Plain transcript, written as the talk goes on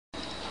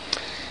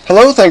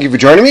Hello, thank you for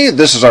joining me.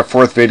 This is our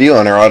fourth video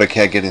on our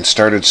AutoCAD Getting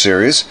Started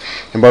series.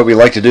 And what I would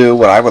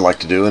like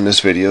to do in this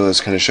video is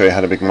kind of show you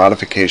how to make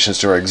modifications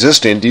to our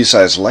existing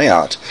D-size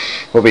layout.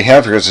 What we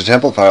have here is a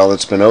template file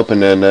that's been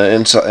opened in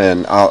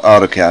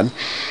AutoCAD.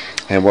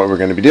 And what we're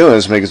going to be doing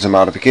is making some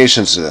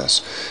modifications to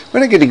this. We're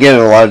going to get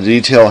into a lot of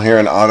detail here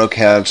in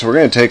AutoCAD, so we're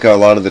going to take a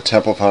lot of the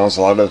template files,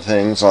 a lot of the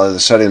things, a lot of the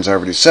settings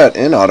already set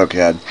in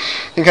AutoCAD,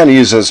 and kind of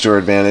use those to our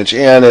advantage.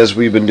 And as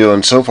we've been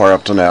doing so far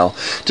up till now,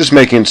 just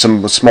making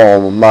some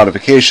small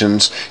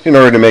modifications in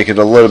order to make it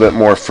a little bit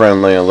more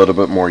friendly, a little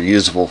bit more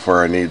usable for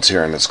our needs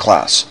here in this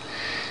class.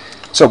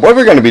 So what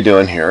we're going to be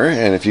doing here,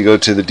 and if you go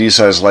to the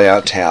D-size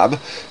layout tab,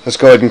 let's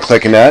go ahead and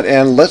click on that,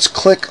 and let's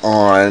click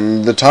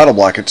on the title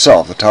block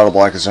itself. The title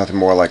block is nothing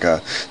more like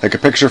a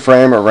picture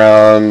frame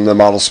around the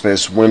model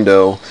space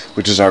window,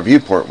 which is our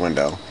viewport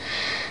window.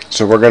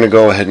 So we're going to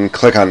go ahead and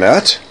click on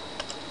that.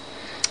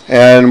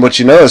 And what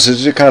you notice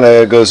is it kind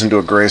of goes into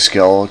a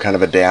grayscale, kind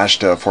of a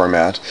dashed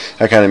format.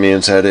 That kind of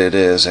means that it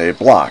is a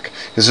block.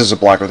 This is a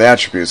block with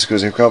attributes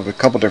because we've got a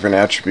couple different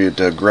attribute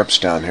grips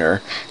down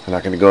here. I'm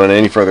not going to go into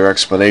any further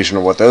explanation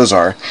of what those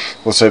are.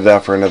 We'll save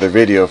that for another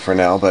video for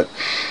now. But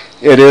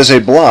it is a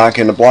block,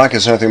 and a block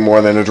is nothing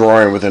more than a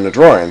drawing within a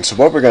drawing. So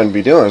what we're going to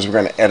be doing is we're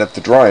going to edit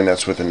the drawing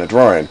that's within the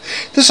drawing.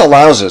 This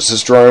allows us,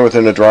 this drawing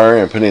within a drawing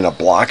and putting a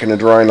block in a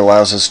drawing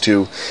allows us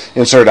to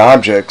insert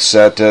objects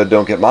that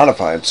don't get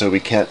modified. So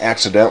we can't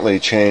accidentally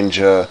change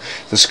the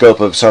scope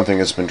of something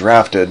that's been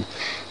drafted.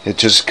 It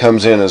just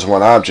comes in as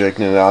one object,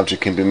 and an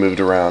object can be moved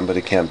around, but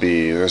it can't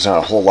be, there's not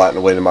a whole lot in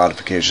the way of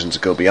modifications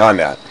that go beyond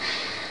that.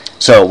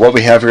 So what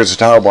we have here is a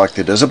title block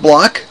that is a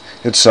block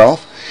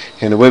itself.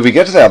 And the way we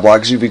get to that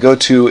block is if we go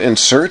to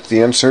Insert, the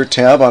Insert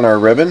tab on our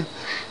ribbon,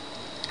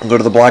 go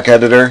to the block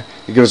editor,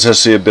 it gives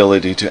us the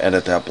ability to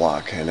edit that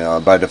block.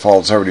 And by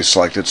default it's already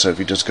selected, so if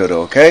you just go to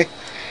OK,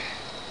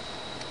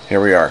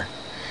 here we are.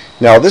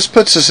 Now this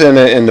puts us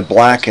in the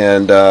black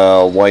and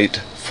white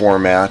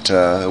format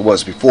it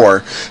was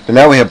before, but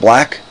now we have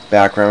black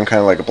background, kind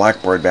of like a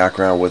blackboard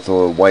background with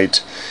a white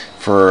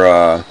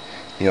for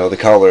the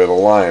color of the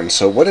line.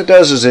 So what it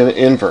does is it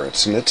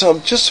inverts, and it's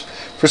just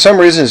for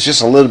some reason it's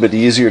just a little bit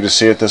easier to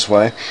see it this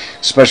way,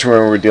 especially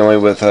when we're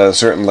dealing with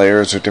certain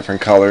layers or different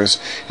colors.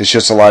 It's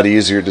just a lot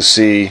easier to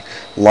see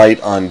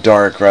light on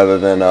dark rather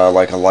than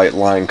like a light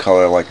line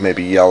color like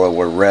maybe yellow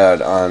or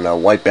red on a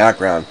white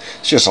background.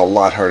 It's just a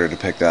lot harder to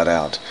pick that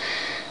out.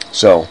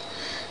 So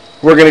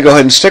we're going to go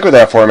ahead and stick with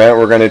that format.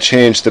 We're going to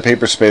change the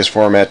paper space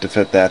format to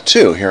fit that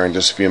too here in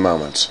just a few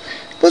moments.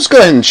 Let's go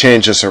ahead and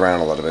change this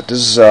around a little bit. This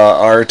is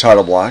our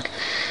title block,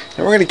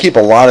 and we're going to keep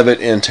a lot of it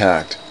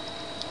intact.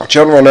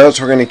 General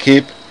notes we're going to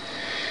keep.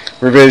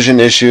 Revision,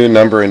 issue,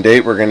 number, and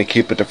date we're going to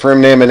keep. It the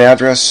firm name and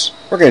address,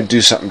 we're going to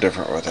do something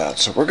different with that.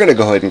 So we're going to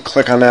go ahead and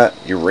click on that,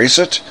 erase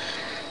it,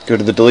 go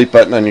to the delete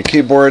button on your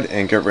keyboard,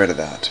 and get rid of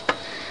that.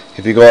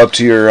 If you go up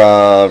to your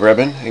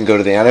ribbon and go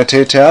to the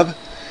Annotate tab,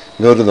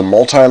 go to the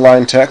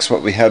multi-line text.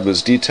 What we had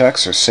was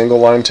D-text or single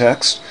line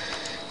text.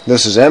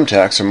 This is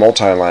M-text or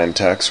multi-line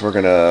text. We're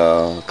going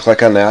to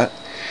click on that,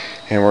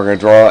 and we're going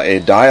to draw a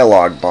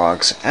dialog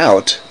box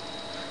out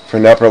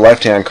from the upper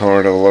left-hand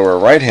corner to the lower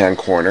right-hand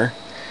corner,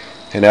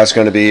 and that's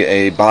going to be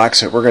a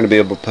box that we're going to be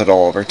able to put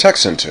all of our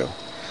text into.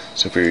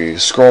 So if we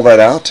scroll that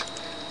out,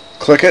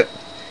 click it,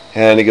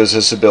 and it gives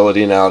us the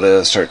ability now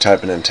to start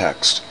typing in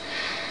text.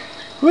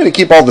 We're going to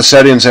keep all the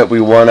settings that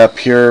we want up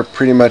here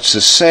pretty much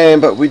the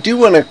same, but we do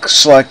want to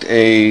select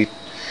a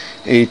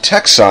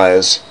text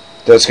size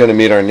that's going to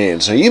meet our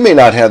needs. So you may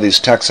not have these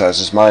text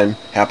sizes. Mine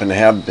happen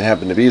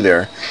to be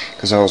there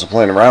because I was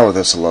playing around with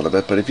this a little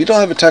bit. But if you don't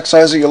have a text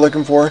size that you're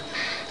looking for,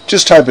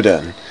 just type it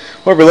in.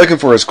 What we're looking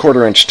for is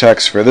 1/4 inch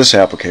text for this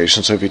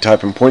application. So if you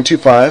type in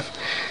 0.25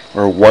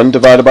 or 1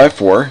 divided by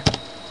 4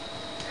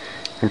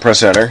 and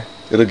press enter,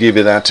 it'll give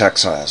you that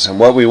text size. And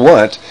what we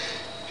want,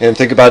 and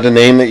think about the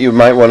name that you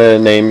might want to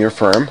name your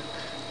firm.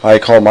 I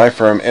call my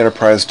firm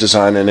Enterprise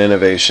Design and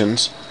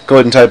Innovations. Go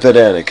ahead and type that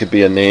in. It could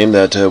be a name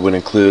that would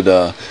include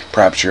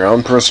perhaps your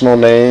own personal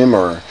name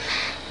or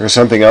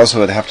something else that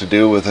would have to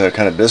do with a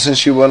kind of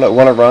business you want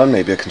to run,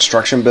 maybe a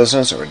construction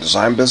business or a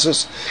design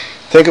business.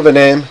 Think of a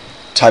name,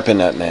 type in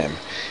that name.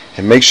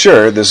 And make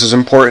sure, this is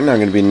important, I'm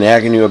going to be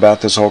nagging you about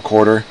this whole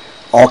quarter,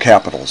 all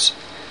capitals.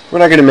 We're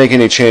not going to make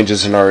any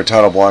changes in our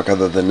title block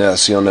other than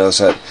this. You'll notice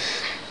that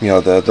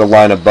the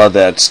line above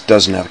that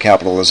doesn't have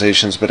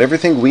capitalizations, but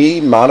everything we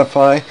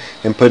modify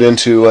and put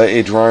into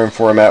a drawing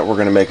format, we're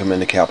going to make them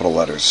into capital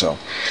letters. So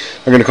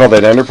I'm going to call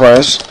that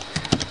Enterprise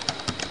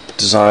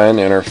Design,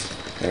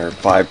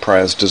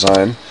 Enterprise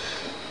Design,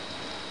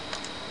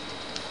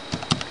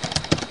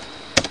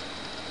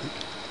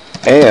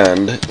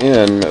 and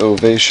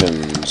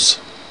Innovations.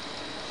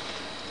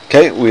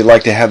 Okay, we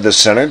like to have this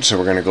centered, so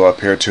we're going to go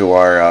up here to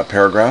our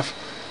paragraph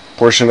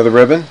portion of the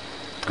ribbon,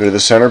 go to the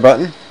center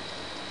button.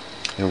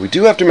 And we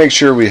do have to make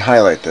sure we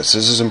highlight this.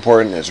 This is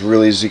important. It's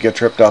really easy to get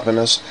tripped up in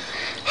this.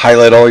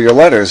 Highlight all your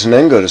letters and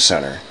then go to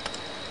center.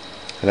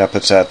 And that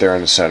puts that there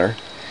in the center.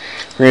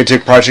 We're going to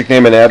take project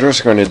name and address.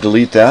 We're going to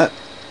delete that.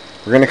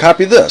 we're going to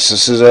copy this.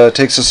 This is,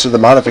 takes us to the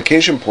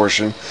modification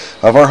portion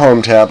of our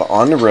Home tab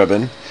on the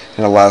ribbon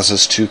and allows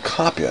us to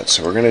copy it.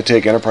 So we're going to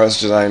take Enterprise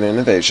Design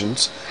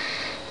Innovations,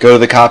 go to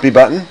the Copy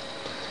button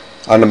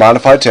on the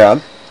Modify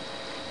tab.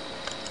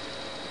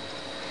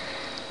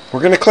 We're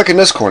going to click in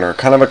this corner,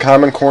 kind of a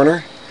common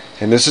corner,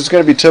 and this is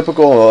going to be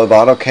typical of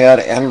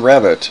AutoCAD and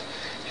Revit.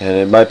 And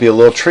it might be a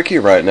little tricky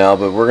right now,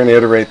 but we're going to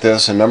iterate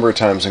this a number of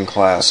times in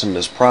class in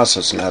this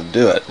process and how to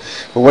do it.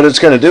 But what it's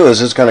going to do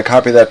is it's going to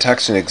copy that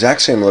text in the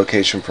exact same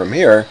location from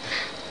here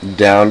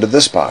down to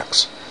this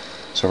box.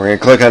 So we're going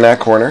to click on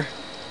that corner,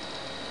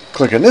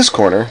 click in this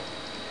corner,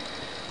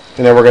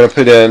 and then we're going to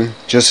put in,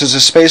 just as a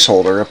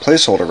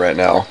placeholder right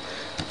now,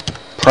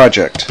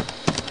 project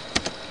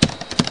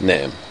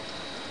name.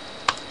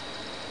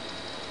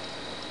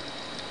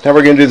 Now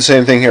we're going to do the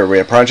same thing here. We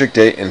have project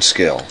date and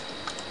scale.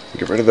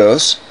 Get rid of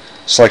those.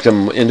 Select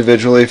them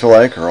individually if you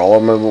like, or all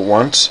of them at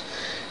once.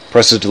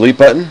 Press the delete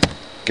button.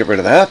 Get rid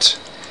of that.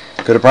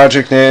 Go to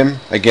project name.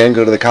 Again,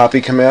 go to the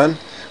copy command.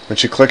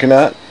 Once you click on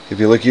that, if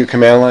you look at your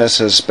command line, it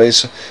says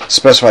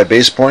specify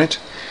base point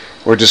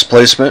or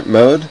displacement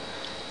mode.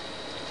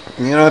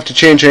 You don't have to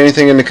change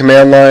anything in the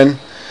command line,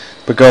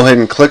 but go ahead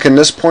and click on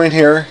this point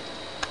here,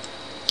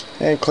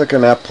 and click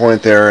on that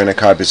point there, and it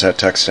copies that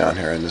text down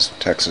here. And this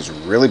text is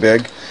really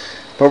big,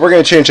 but we're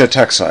going to change that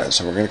text size.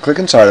 So we're going to click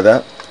inside of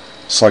that.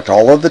 Select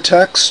all of the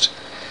text.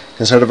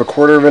 Instead of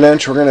 1/4 of an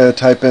inch, we're going to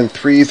type in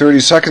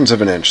 3/32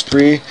 of an inch.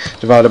 3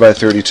 divided by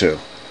 32.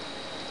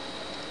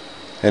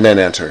 And then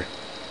enter.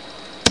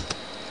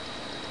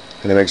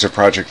 And it makes our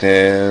project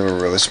name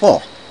really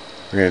small.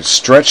 We're going to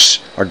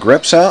stretch our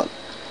grips out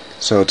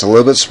so it's a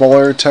little bit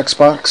smaller text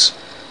box.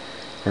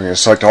 We're going to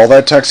select all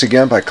that text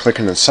again by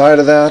clicking inside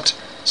of that.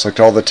 Select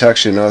all the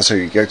text. You notice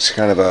it gets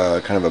kind of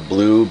a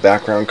blue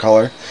background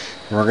color.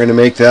 And we're going to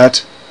make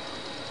that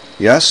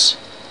yes.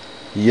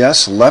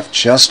 Yes, left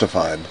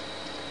justified.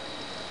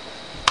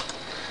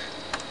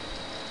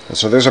 And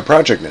so there's a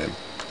project name.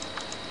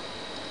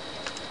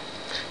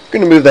 I'm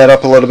going to move that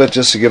up a little bit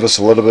just to give us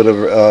a little bit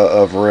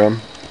of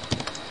room.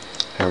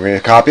 And we're going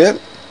to copy it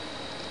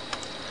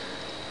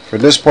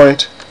from this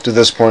point to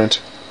this point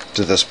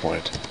to this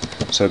point.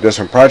 So it goes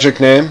from project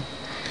name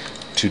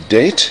to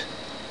date.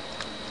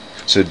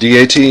 So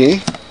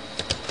DATE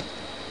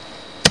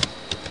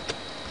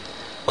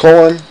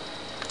colon.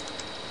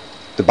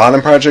 The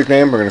bottom project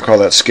name, we're going to call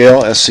that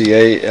scale,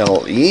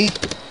 S-C-A-L-E,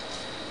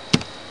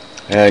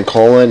 and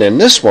colon, and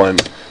this one,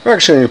 we're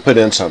actually going to put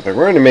in something.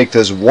 We're going to make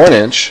this 1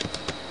 inch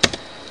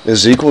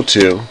is equal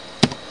to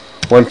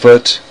 1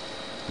 foot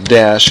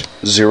dash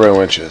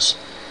 0 inches.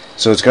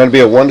 So it's going to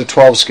be a 1 to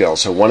 12 scale.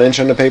 So 1 inch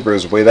on the paper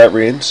is the way that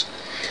reads.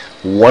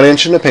 1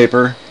 inch in the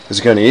paper is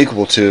going to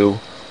equal to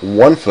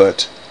 1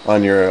 foot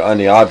on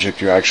the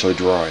object you're actually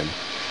drawing.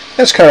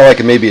 That's kind of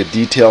like maybe a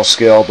detail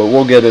scale, but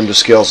we'll get into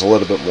scales a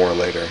little bit more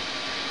later.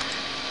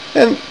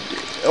 And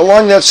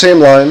along that same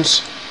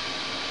lines,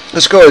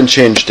 let's go ahead and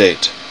change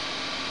date.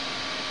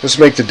 Let's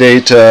make the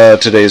date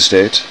today's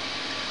date,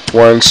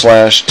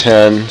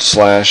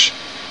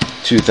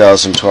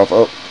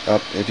 1/10/2012.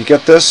 Oh, if you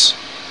get this,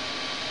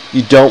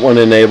 you don't want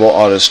to enable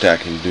auto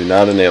stacking. Do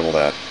not enable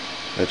that.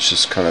 It's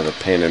just kind of a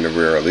pain in the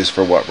rear, at least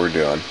for what we're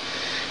doing.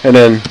 And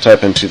then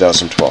type in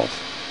 2012.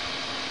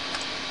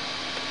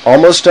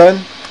 Almost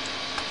done.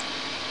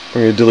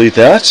 We're going to delete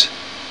that,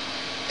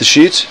 the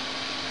sheet,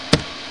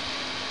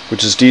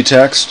 which is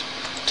dtext.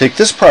 Take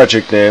this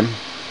project name,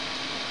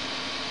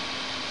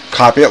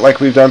 copy it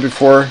like we've done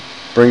before,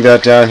 bring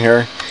that down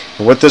here.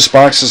 And what this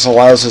box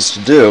allows us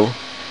to do,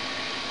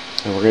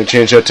 and we're going to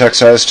change that text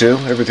size too.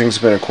 Everything's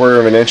been 1/4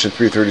 of an inch and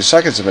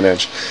 3/32 of an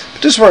inch.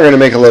 But this one we're going to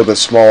make a little bit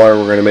smaller.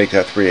 We're going to make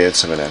that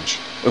 3/8 of an inch.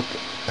 Oop.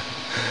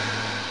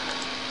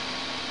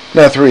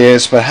 Not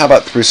 3/8, but how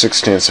about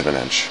 3/16 of an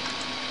inch?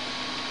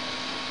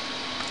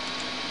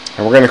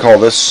 And we're going to call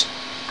this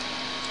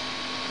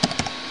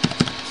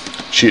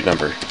sheet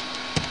number.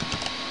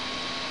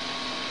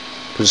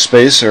 Put a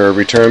space or a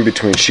return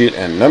between sheet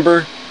and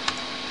number.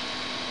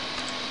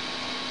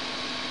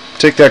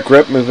 Take that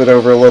grip, move it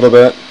over a little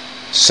bit,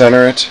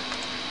 center it.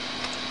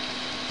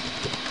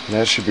 And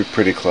that should be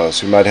pretty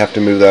close. We might have to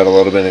move that a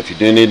little bit. If you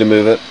do need to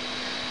move it,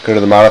 go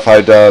to the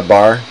modified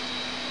bar,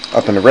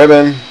 up in the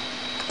ribbon,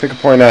 pick a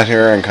point out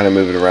here and kind of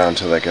move it around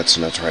until that gets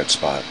in its right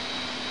spot.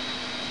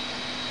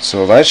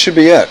 So that should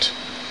be it.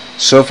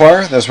 So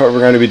far, that's what we're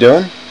going to be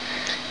doing.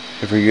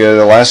 If we go,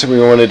 the last thing we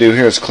want to do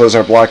here is close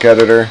our block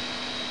editor.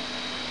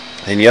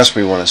 And yes,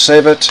 we want to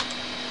save it.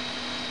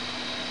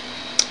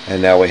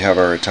 And now we have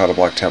our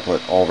Titleblock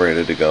template all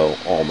ready to go,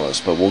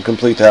 almost. But we'll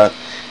complete that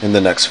in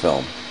the next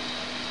film.